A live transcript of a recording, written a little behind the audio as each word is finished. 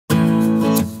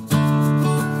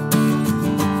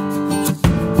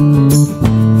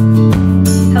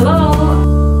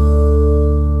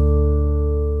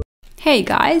Hey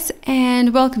guys,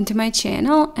 and welcome to my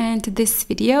channel and to this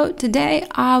video. Today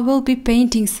I will be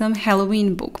painting some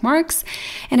Halloween bookmarks,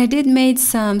 and I did made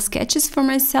some sketches for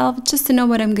myself just to know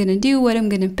what I'm gonna do, what I'm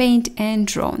gonna paint and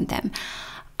draw on them.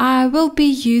 I will be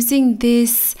using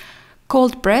this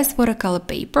cold press watercolor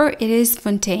paper. It is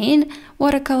Fontaine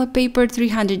watercolor paper,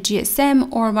 300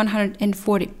 GSM or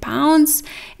 140 pounds,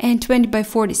 and 20 by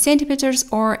 40 centimeters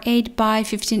or 8 by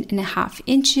 15.5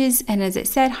 inches, and as I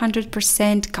said,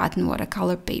 100% cotton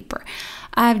watercolor paper.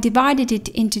 I've divided it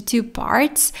into two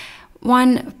parts.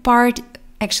 One part,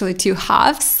 actually two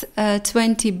halves,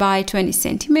 20 by 20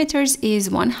 centimeters is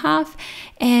one half,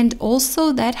 and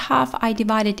also that half I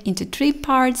divided into three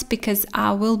parts because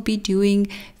I will be doing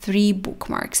 3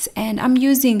 bookmarks, and I'm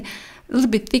using a little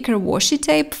bit thicker washi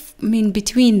tape in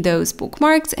between those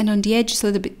bookmarks, and on the edges a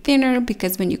little bit thinner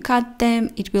because when you cut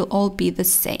them it will all be the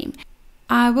same.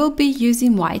 I will be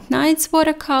using White Nights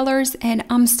watercolors, and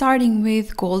I'm starting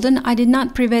with golden. I did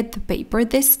not pre-wet the paper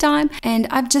this time, and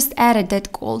I've just added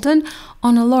that golden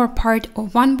on the lower part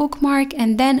of one bookmark,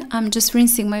 and then I'm just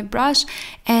rinsing my brush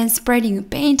and spreading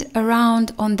paint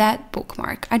around on that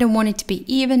bookmark. I don't want it to be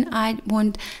even. I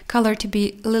want color to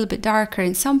be a little bit darker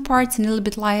in some parts and a little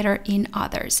bit lighter in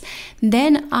others.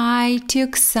 Then I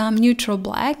took some neutral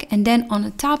black, and then on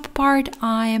the top part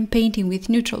I am painting with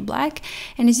neutral black,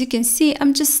 and as you can see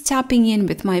I'm just tapping in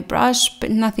with my brush, but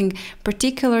nothing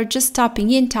particular, just tapping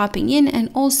in,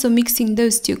 and also mixing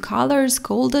those two colors,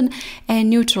 golden and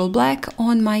neutral black,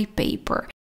 on my paper.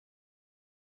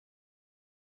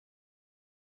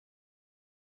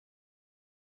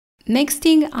 Next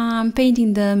thing, I'm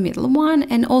painting the middle one,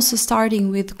 and also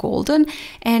starting with golden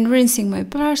and rinsing my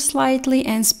brush slightly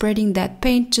and spreading that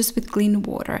paint just with clean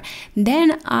water.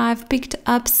 Then I've picked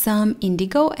up some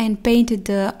indigo and painted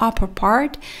the upper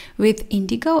part with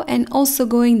indigo, and also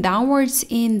going downwards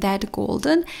in that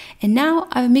golden. And now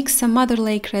I've mixed some Mother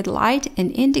Lake Red Light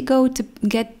and indigo to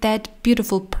get that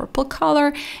beautiful purple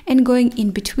color, and going in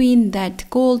between that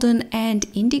golden and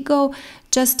indigo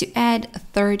just to add a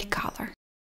third color.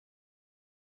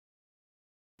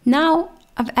 Now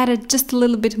I've added just a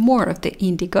little bit more of the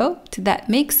indigo to that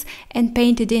mix and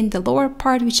painted in the lower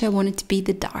part, which I wanted to be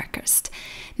the darkest.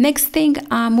 Next thing,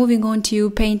 I'm moving on to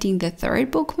painting the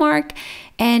third bookmark,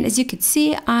 and as you can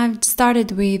see I've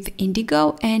started with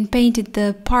indigo and painted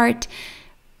the part,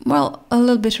 well, a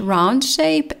little bit round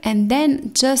shape, and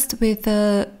then just with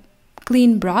a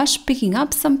clean brush picking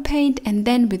up some paint, and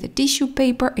then with a tissue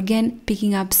paper again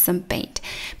picking up some paint,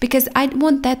 because I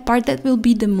want that part that will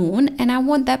be the moon, and I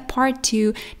want that part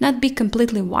to not be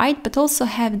completely white but also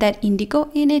have that indigo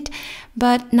in it,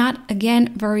 but not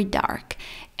again very dark.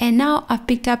 And now I've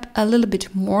picked up a little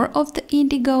bit more of the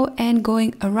indigo and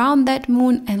going around that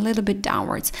moon and a little bit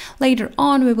downwards. Later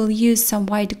on we will use some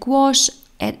white gouache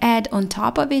and add on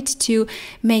top of it to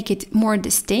make it more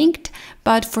distinct,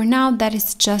 but for now that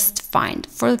is just fine.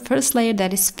 For the first layer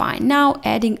that is fine. Now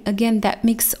adding again that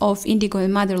mix of indigo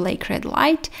and Mother Lake Red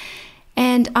Light,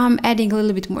 and I'm adding a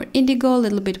little bit more indigo, a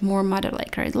little bit more Mother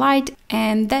Lake Red Light,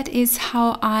 and that is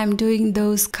how I'm doing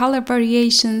those color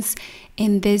variations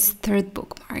in this third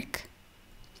bookmark.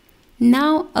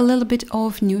 Now a little bit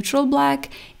of neutral black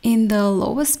in the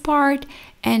lowest part,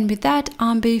 and with that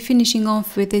I'll be finishing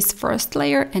off with this first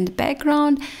layer and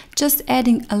background, just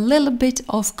adding a little bit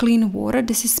of clean water.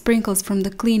 This is sprinkles from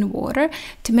the clean water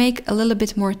to make a little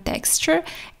bit more texture,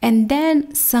 and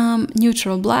then some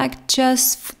neutral black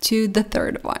just to the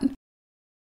third one.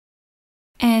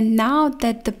 And now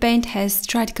that the paint has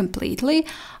dried completely,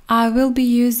 I will be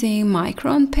using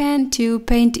Micron pen to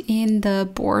paint in the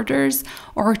borders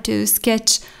or to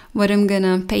sketch what I'm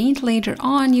gonna paint later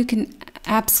on. You can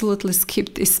absolutely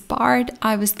skip this part.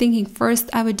 I was thinking first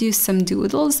I would do some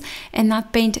doodles and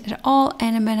not paint at all,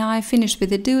 and when I finished with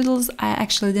the doodles I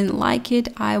actually didn't like it.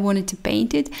 I wanted to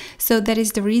paint it, so that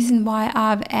is the reason why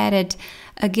I've added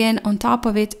again on top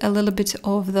of it a little bit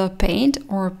of the paint,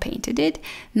 or painted it,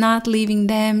 not leaving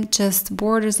them just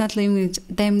borders, not leaving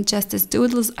them just as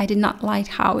doodles. I did not like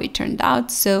how it turned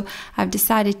out, so I've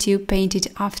decided to paint it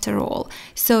after all.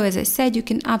 So as I said, you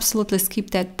can absolutely skip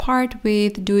that part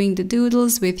with doing the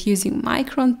doodles with using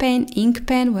Micron pen, ink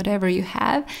pen, whatever you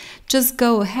have. Just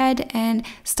go ahead and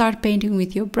start painting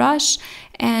with your brush,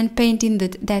 and painting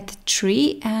that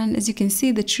tree. And as you can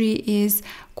see, the tree is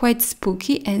quite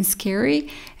spooky and scary,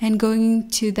 and going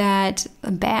to that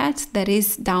bat that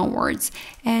is downwards,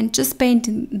 and just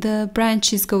painting the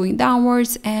branches going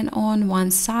downwards and on one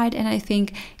side, and I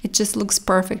think it just looks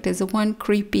perfect as a one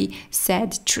creepy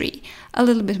sad tree. A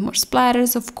little bit more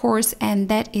splatters, of course, and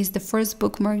that is the first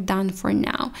bookmark done for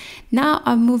now. Now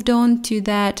I've moved on to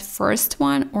that first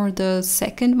one, or the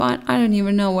second one. I don't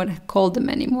even know what I call them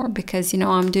anymore, because, you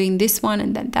know, I'm doing this one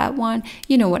and then that one,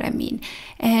 you know what I mean.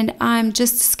 And I'm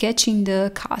just sketching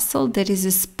the castle that is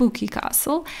a spooky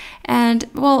castle. And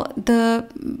well, the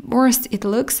worse it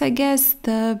looks, I guess,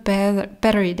 the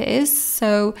better it is.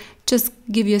 So just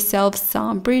give yourself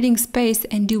some breathing space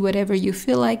and do whatever you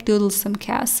feel like, doodle some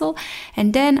castle.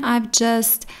 And then I've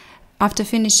just, after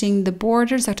finishing the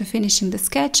borders, after finishing the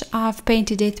sketch, I've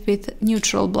painted it with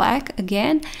neutral black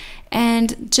again,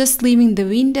 and just leaving the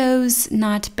windows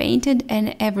not painted,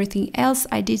 and everything else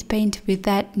I did paint with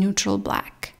that neutral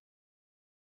black.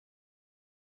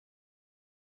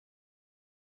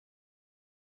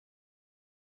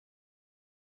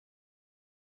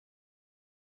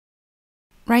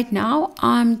 Right now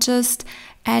I'm just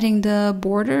adding the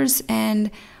borders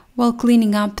and, well,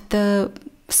 cleaning up the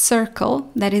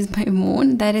circle that is my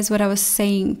moon. That is what I was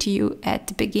saying to you at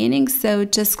the beginning. So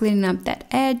just cleaning up that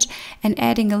edge and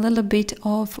adding a little bit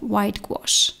of white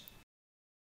gouache.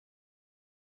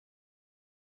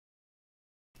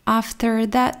 After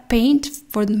that paint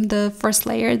for the first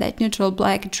layer, that neutral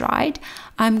black, dried,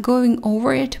 I'm going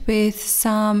over it with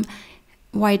some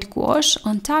white gouache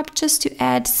on top, just to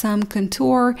add some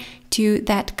contour to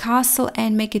that castle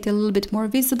and make it a little bit more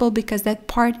visible, because that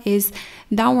part is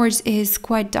downwards is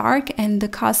quite dark and the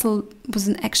castle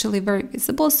wasn't actually very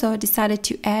visible. So I decided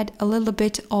to add a little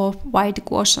bit of white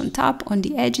gouache on top, on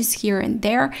the edges here and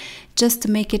there, just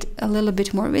to make it a little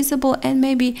bit more visible and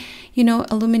maybe, you know,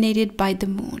 illuminated by the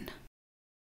moon.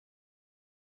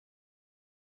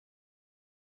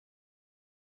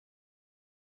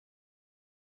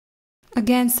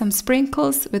 Again, some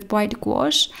sprinkles with white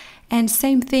gouache, and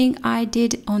same thing I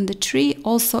did on the tree.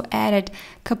 Also added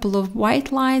a couple of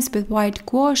white lines with white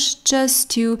gouache,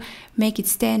 just to make it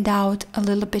stand out a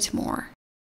little bit more.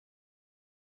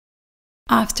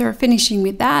 After finishing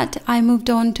with that, I moved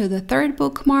on to the third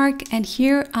bookmark, and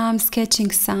here I'm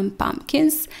sketching some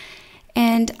pumpkins,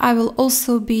 and I will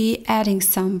also be adding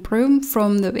some broom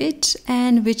from the witch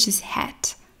and witch's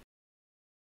hat.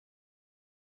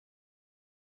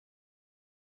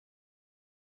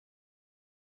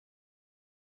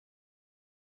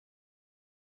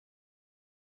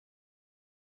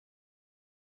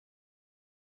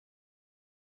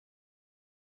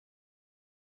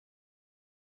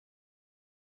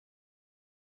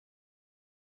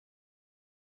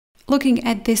 Looking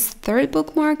at this third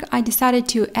bookmark, I decided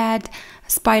to add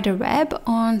spider web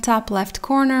on top left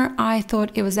corner. I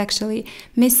thought it was actually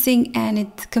missing and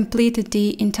it completed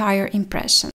the entire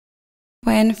impression.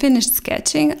 When finished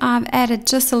sketching, I've added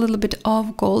just a little bit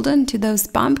of golden to those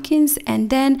pumpkins, and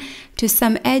then to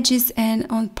some edges and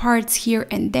on parts here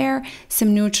and there,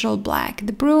 some neutral black.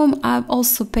 The broom I've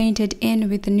also painted in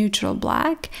with the neutral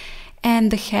black.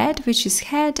 And the head, which is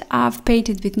head, I've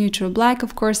painted with neutral black,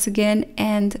 of course, again,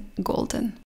 and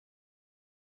golden.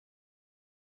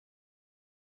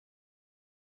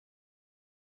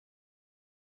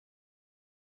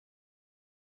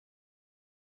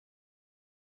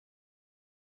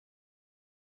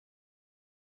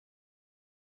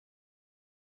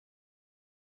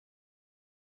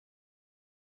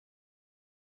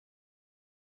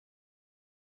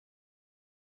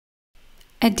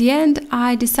 At the end,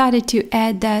 I decided to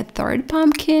add that third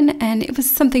pumpkin, and it was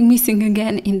something missing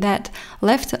again in that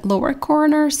left lower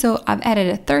corner. So I've added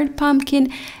a third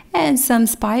pumpkin and some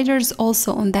spiders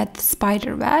also on that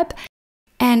spider web.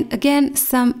 And again,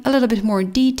 a little bit more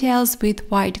details with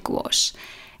white gouache.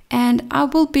 And I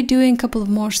will be doing a couple of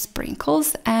more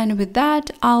sprinkles, and with that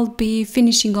I'll be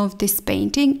finishing off this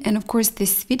painting and of course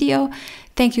this video.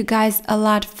 Thank you guys a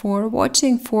lot for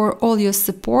watching, for all your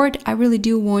support. I really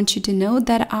do want you to know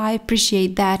that I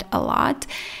appreciate that a lot.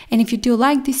 And if you do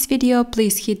like this video,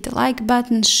 please hit the like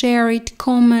button, share it,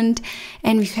 comment,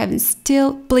 and if you haven't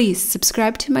still, please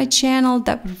subscribe to my channel.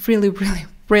 That would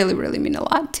really mean a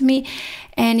lot to me.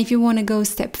 And if you want to go a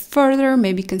step further,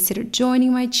 maybe consider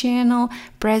joining my channel.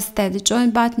 Press that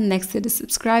join button next to the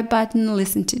subscribe button,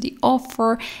 listen to the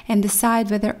offer, and decide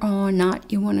whether or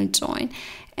not you want to join.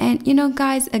 And you know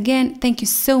guys, again, thank you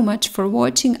so much for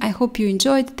watching. I hope you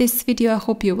enjoyed this video. I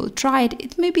hope you will try it.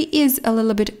 It maybe is a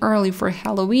little bit early for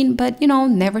Halloween, but you know,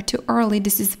 never too early.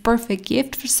 This is a perfect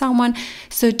gift for someone,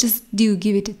 so just do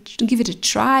give it a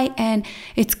try, and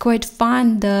it's quite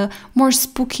fun. The more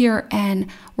spookier and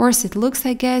worse it looks,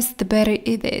 I guess, the better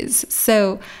it is.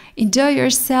 So enjoy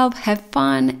yourself, have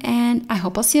fun, and I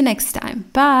hope I'll see you next time.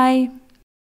 Bye!